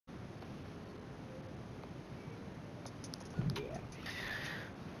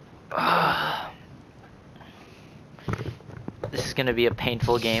gonna be a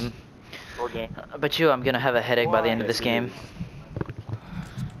painful game. But I'm gonna have a headache by the end of this game.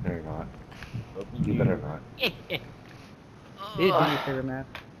 No, you're not. You better not. This is your favorite map.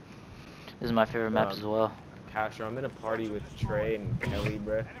 This is my favorite map as well. Castro, I'm in a party with Trey and Kelly,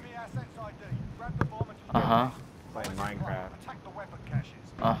 bruh. Uh-huh. Playing Minecraft.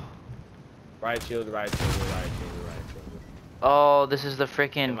 Riot shield, riot shield, riot shield, riot shield. Oh, this is the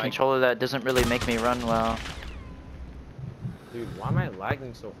freaking controller that doesn't really make me run well. Dude, why am I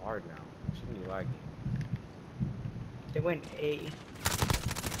lagging so hard now? Shouldn't be lagging. They went A.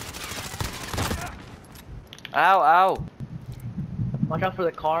 Ow, ow. Watch out for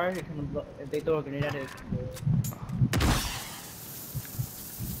the car. If they throw a grenade at it.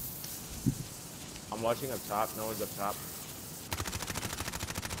 I'm watching up top. No one's up top.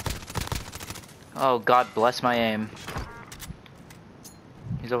 Oh, God bless my aim.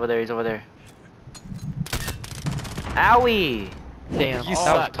 He's over there, he's over there. Owie! Damn, You that was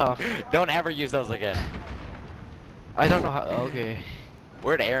suck. tough. Don't ever use those again. I don't know how. Okay.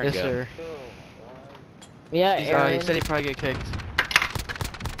 Where'd Aaron Yes, go? sir. Yeah, He Aaron. said he'd probably get kicked.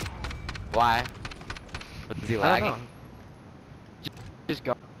 Why? What, is he I don't lagging? know. Just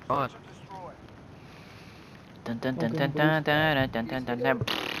gone. Dun dun dun dun dun dun dun dun dun dun.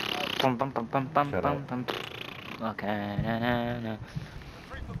 Bum bum bum bum bum Shut bum up. bum. Okay, na na na.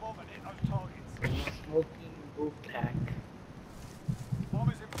 Smoking wolf pack. Oh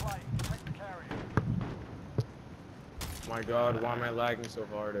my god, why am I lagging so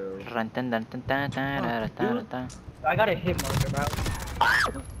hard, oh? Run dun dun dun dun dun dun dun dun. I got a hit marker, bro.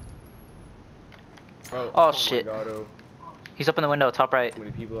 Bro, Oh, shit. My god, oh. He's up in the window, top right. Too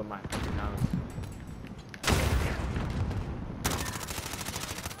many people in my fucking house.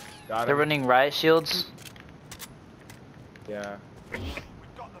 Got They're him. running riot shields. Yeah.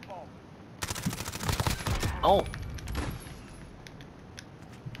 Oh.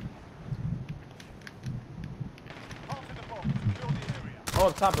 Oh,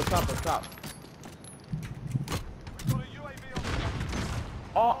 up top, up top, up top.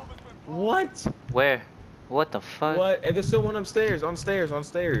 Oh, what? Where? What the fuck? What? And there's still one upstairs, on stairs, on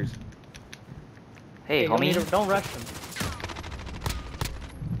stairs. Hey, don't, homie. don't rush them.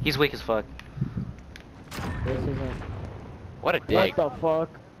 He's weak as fuck. This isn't. What a dick. What the fuck?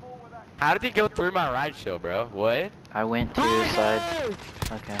 How did he go through my ride show, bro? What? I went to your side.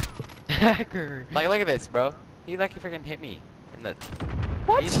 Okay. Hacker. Like, look at this, bro. He like freaking hit me in the.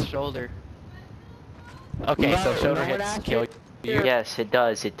 His shoulder. Okay, so No, shoulder no, hits we're kill you. Yes, it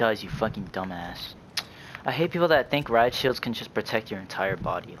does, you fucking dumbass. I hate people that think riot shields can just protect your entire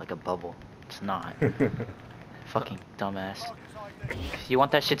body like a bubble. It's not. Fucking dumbass. If you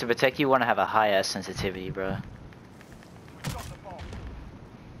want that shit to protect you, you want to have a high ass sensitivity, bro.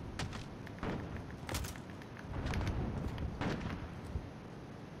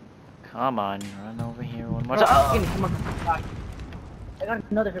 Come on, run over here one more Bro, time. give me some more. I got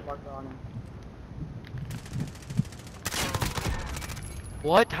another hit marker on him.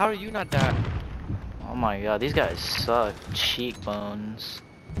 What? How are you not that? Oh my god, these guys suck. Cheekbones.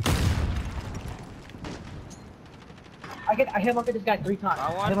 I hit marker this guy 3 times. I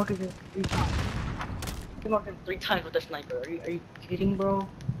I want- hit marker this 3 times. Hit marker him 3 times with the sniper. Are you kidding, bro?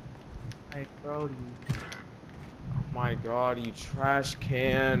 Like, bro, Oh my god, you trash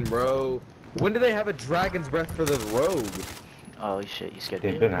can, bro. When do they have a dragon's breath for the rogue? Oh shit, you scared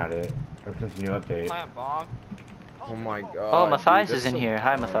They've me. been at it ever since the new update. Plant bomb. Oh my god. Oh, Matthias dude, is that's in so here.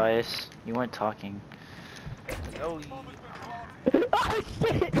 Hi, dumb. Matthias. You weren't talking. No.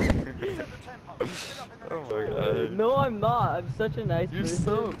 Oh my god. No, I'm not. I'm such a nice You're person.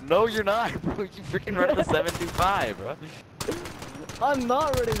 so. No, you're not. You freaking run the 725, bro. I'm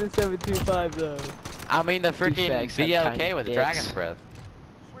not running the 725 though. I mean the freaking Douchebags have VLK tiny with dicks. Dragon's Breath.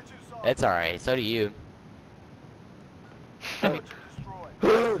 It's alright. So do you.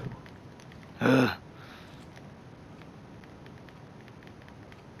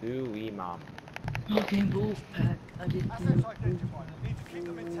 Do we, mom? Okay, wolf pack. I did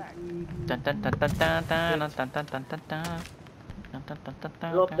Dun dun dun dun dun dun dun dun dun dun dun dun. Dun dun dun dun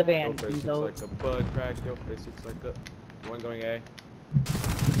dun blow up the dun. van. Your face Enzo. looks like a bud crack. Your face looks like a... One going A.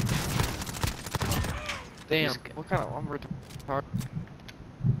 Damn. He's- What kind of? I'm retarded.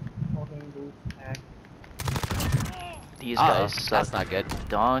 Okay, wolf pack. These Uh-oh, guys suck. that's not good.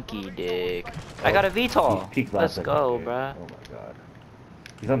 Donkey dick. I got a He's VTOL. peaked Let's last go, second, bruh. dude. Oh my god.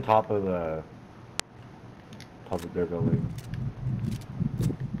 He's on top of the their building.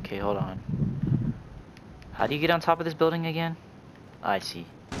 Okay, hold on. How do you get on top of this building again? I see.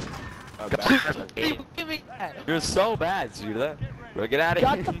 You're so bad, Judah. Bro, get out of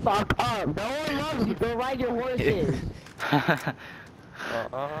Shut here. the fuck up. No one loves you. Go ride your horses.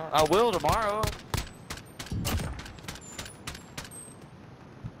 I will tomorrow.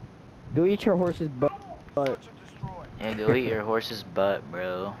 Go eat your horse's butt. Yeah, go eat your horse's butt,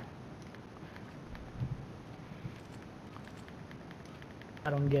 bro. I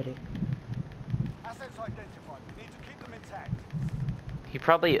don't get it. He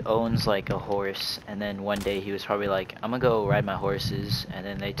probably owns like a horse, and then one day he was probably like, I'm gonna go ride my horses, and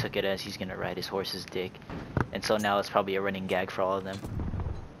then they took it as he's gonna ride his horse's dick. And so now it's probably a running gag for all of them.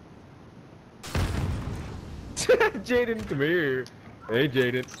 Jaden, come here. Hey,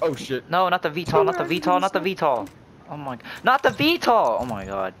 Jaden. Oh shit. No, not the VTOL, not the VTOL, not the VTOL. Oh my, not the VTOL! Oh my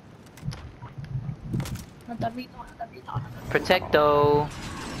god. Protecto.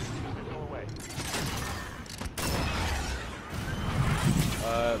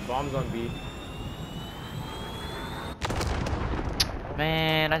 Bombs on B.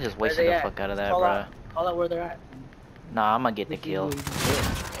 Man, I just Where wasted they the at? fuck out of that, Call bruh. out, call out where they're at. Nah, I'm gonna get the kill.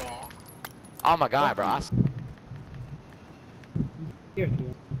 Oh my god, bro. Here.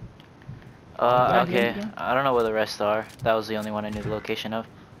 Okay. I don't know where the rest are. That was the only one I knew the location of.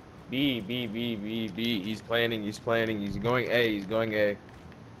 B. He's planning. He's going A. He's going A.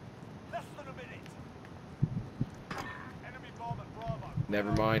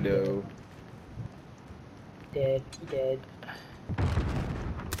 Never mind, oh. Dead. He dead.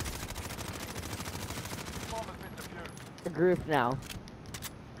 A group now.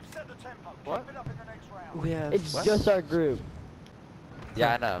 What? We have. It's just our group.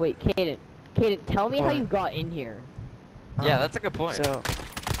 Yeah, I know. Wait, Kaden. Kaden, tell me how What? you got in here. Yeah, that's a good point. So,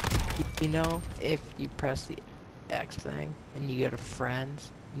 you know, if you press the X thing and you go to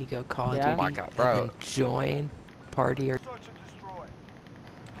friends, and you go Call of Yeah. Duty, Oh my God, bro. and then join party or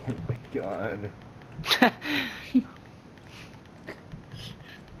Oh my god.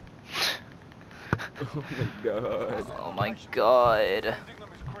 Oh my god. Oh my god.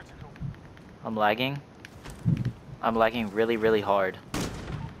 I'm lagging. I'm lagging really, really hard.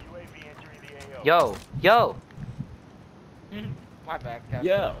 Yo, yo, My bad, Captain.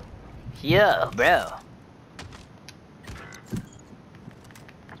 Yeah. yo, bro.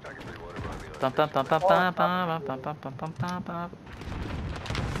 Bum, bum, bum, bum, bum, bum, bum, bum, bum, bum, bum, bum.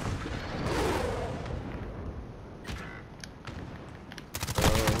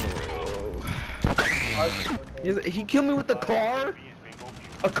 He killed me with the car?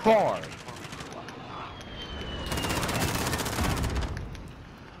 A car.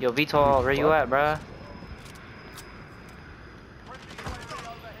 Yo, VTOL, where you at, bruh?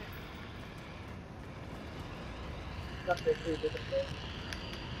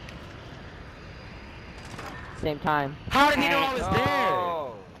 Same time. How did he know I was there?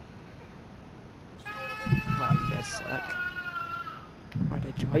 wow, you guys suck. Why'd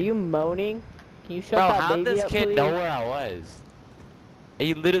I join? Are you moaning? Can you shut Bro, that how'd baby this up, kid please? know where I was?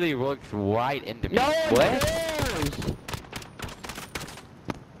 He literally looked right into me. No one What? cares!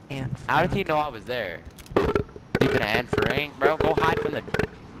 And How did he know I was there? You gonna answering, bro? Go hide from the.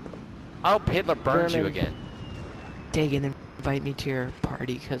 I hope Hitler burns you German. again. Dagan, invite me to your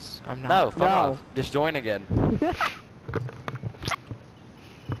party because I'm not. No, fuck No. off. Just join again.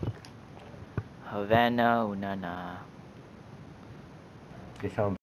 Havana, Unana. They sound